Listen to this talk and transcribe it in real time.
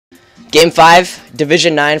Game 5,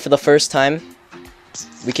 Division 9 for the first time.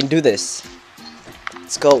 We can do this.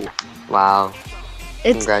 Let's go. Wow.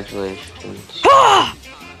 Congratulations.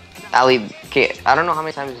 Ali, okay, I don't know how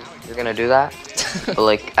many times you're gonna do that, but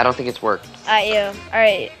like, I don't think it's worked. Yeah.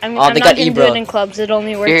 Alright. I'm Oh, not they got gonna do Ibra. it in clubs. It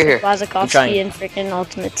only works Here. with Wazakovsky and freaking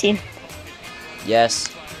Ultimate Team. Yes.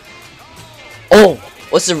 Oh!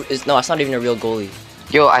 What's the... no, that's not even a real goalie.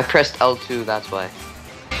 Yo, I pressed L2, that's why.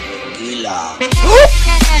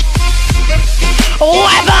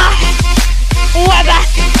 Weber!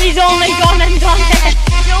 He's only gone and done it!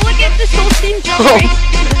 Yo, look at this whole team celebrating!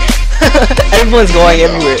 Everyone's going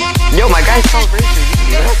everywhere. Yo, my guy's celebration, you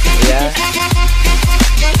see that? Yeah.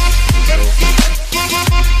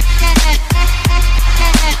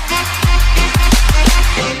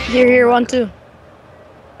 Here, 1-2.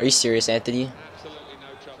 Are you serious, Anthony?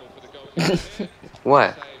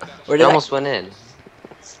 What? Where It did almost went in.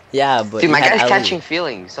 Yeah, but Dude, my you had guy's Ali. catching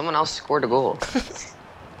feelings. Someone else scored a goal.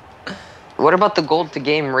 What about the goal to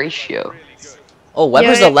game ratio? Oh,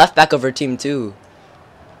 Weber's Yeah. the left back of her team too.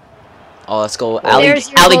 Oh, let's go. There's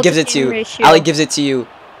your Ali goal gives to it to game you. ratio. Ali gives it to you.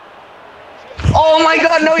 Oh my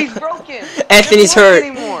god, no, he's broken! Anthony's Doesn't work hurt.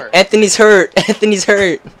 anymore. Anthony's hurt. Anthony's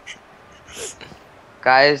hurt.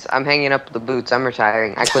 Guys, I'm hanging up the boots. I'm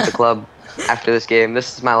retiring. I quit the club after this game.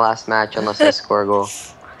 This is my last match unless I score a goal.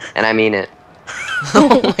 And I mean it.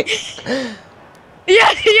 Oh my.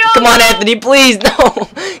 Yeah, yo! Come on, Anthony, please. No.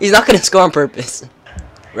 He's not going to score on purpose.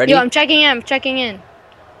 Ready? Yo, I'm checking in. I'm checking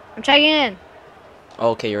in.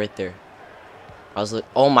 Oh, okay, you're right there. I was like,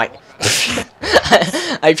 oh my.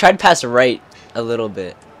 I tried to pass right a little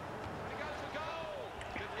bit.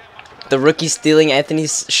 The rookie stealing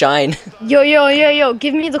Anthony's shine. Yo,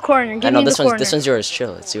 give me the corner. Give I know me the corner. this one's yours.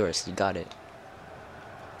 Chill, it's yours. You got it.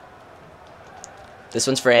 This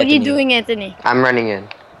one's for What are Anthony. you doing, Anthony? I'm running in.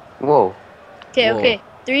 Whoa. Okay, Whoa. okay.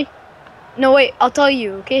 3. No, wait. I'll tell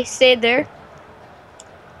you, okay? Stay there.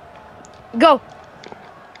 Go.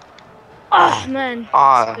 Oh, man.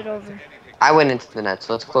 Ah. Spit over. I went into the net,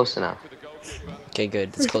 so it's close enough. Okay, good.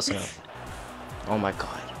 It's close enough. Oh my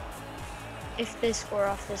god. If they score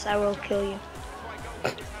off this, I will kill you.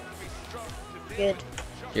 Good.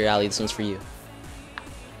 Here, Ali, this one's for you.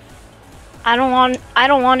 I don't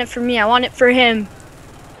want it for me. I want it for him.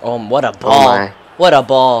 Oh, what a ball. my. What a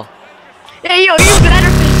ball. Hey, yo, you better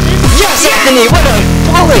finish this. Yes, Anthony, what a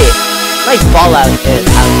bullet. Nice ball out,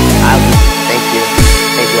 Ali. Thank you.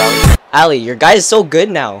 Thank you, Ali. Ali, your guy is so good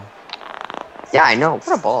now. Yeah, I know.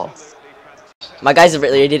 What a ball. My guy's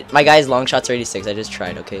rated. My guy's long shots 86. I just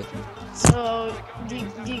tried. Okay. So, do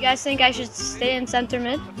you guys think I should stay in center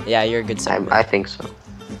mid? Yeah, you're a good center. I think so.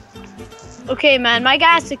 Okay, man, my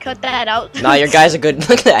guy has to cut that out. Nah, your guys are good.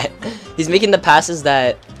 Look at that. He's making the passes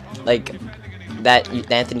that, like, that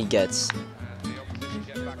Anthony gets.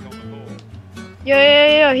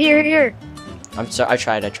 Yo, here. I'm sorry. I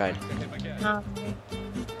tried.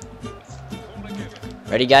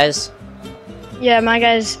 Ready, guys? Yeah, my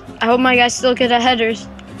guys. I hope my guys still get a headers.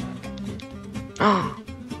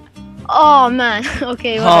 Oh man.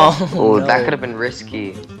 Okay. Whatever. Oh, no. that could have been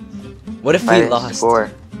risky. What if I we didn't lost? score.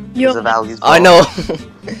 Yo. Because of Ali's I ball.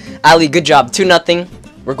 know. Ali, good job. 2-0.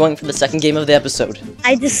 We're going for the second game of the episode.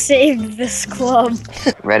 I just saved this club.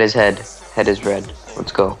 Red is head. Head is red.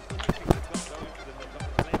 Let's go.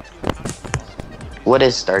 What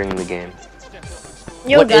is starting the game?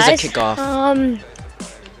 Yo, What is guys. a kickoff?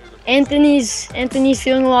 Anthony's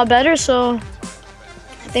feeling a lot better, so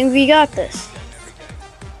I think we got this.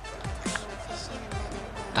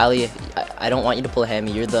 Ali, I don't want you to pull a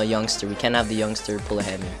hammy. You're the youngster. We can't have the youngster pull a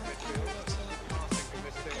hammy.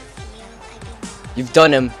 You've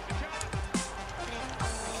done him.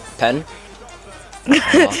 Pen?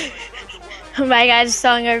 Oh. My guy's just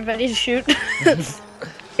telling everybody to shoot.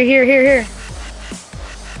 Here.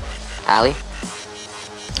 Ali?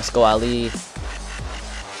 Let's go, Ali.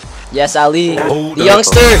 Yes, Ali. Hold The up.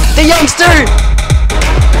 youngster! The youngster!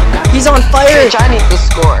 He's on fire! Bitch, I need to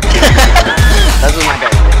score. That's what my guy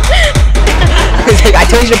did. He's like, I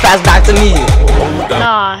told you to pass back to me.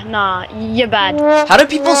 Nah, you're bad. How do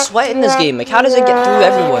people sweat in this game? Like, how does it get through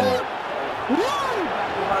everyone?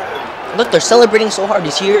 Look, they're celebrating so hard. Do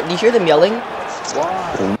you hear them yelling?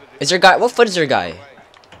 Is their guy? What foot is their guy?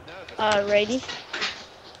 Righty.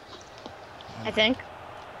 I think.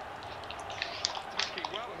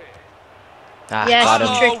 Ah, Yes, got he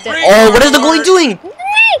him. tricked it. Oh, what is the goalie doing?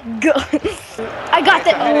 Go. I got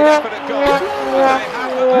that.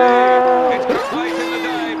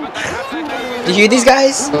 Do you hear these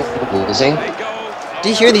guys? Losing? Do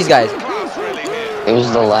you hear these guys? It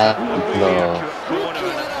was the last. No.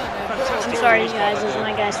 I'm sorry, guys. This is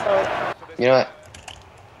my guy's fault. You know what?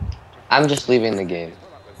 I'm just leaving the game.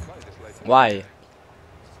 Why?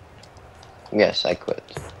 Yes, I quit.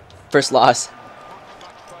 First loss.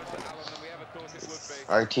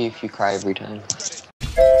 RT if you cry every time.